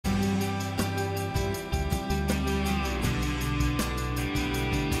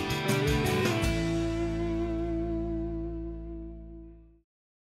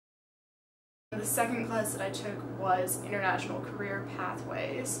The second class that I took was International Career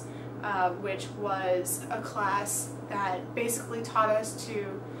Pathways, which was a class that basically taught us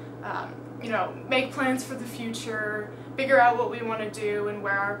to, make plans for the future, figure out what we want to do and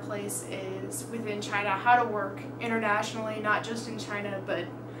where our place is within China, how to work internationally, not just in China, but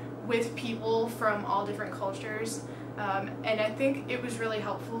with people from all different cultures. And I think it was really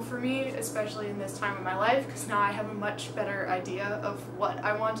helpful for me, especially in this time of my life, because now I have a much better idea of what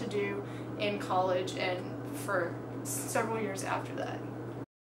I want to do in college and for several years after that.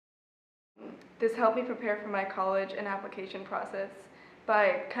 This helped me prepare for my college and application process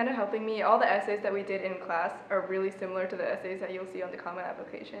by kind of helping me. All the essays that we did in class are really similar to the essays that you'll see on the common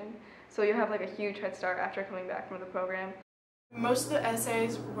application. So you'll have like a huge head start after coming back from the program. Most of the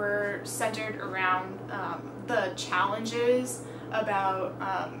essays were centered around the challenges about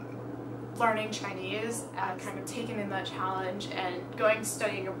learning Chinese. I kind of taken in that challenge, and going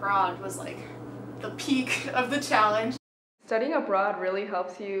studying abroad was like the peak of the challenge. Studying abroad really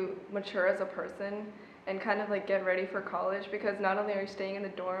helps you mature as a person and kind of like get ready for college, because not only are you staying in the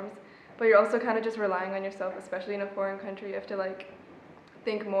dorms, but you're also kind of just relying on yourself, especially in a foreign country. You have to like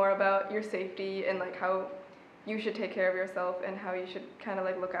think more about your safety and like how you should take care of yourself and how you should kind of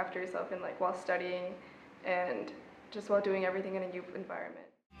like look after yourself and like while studying and just while doing everything in a new environment.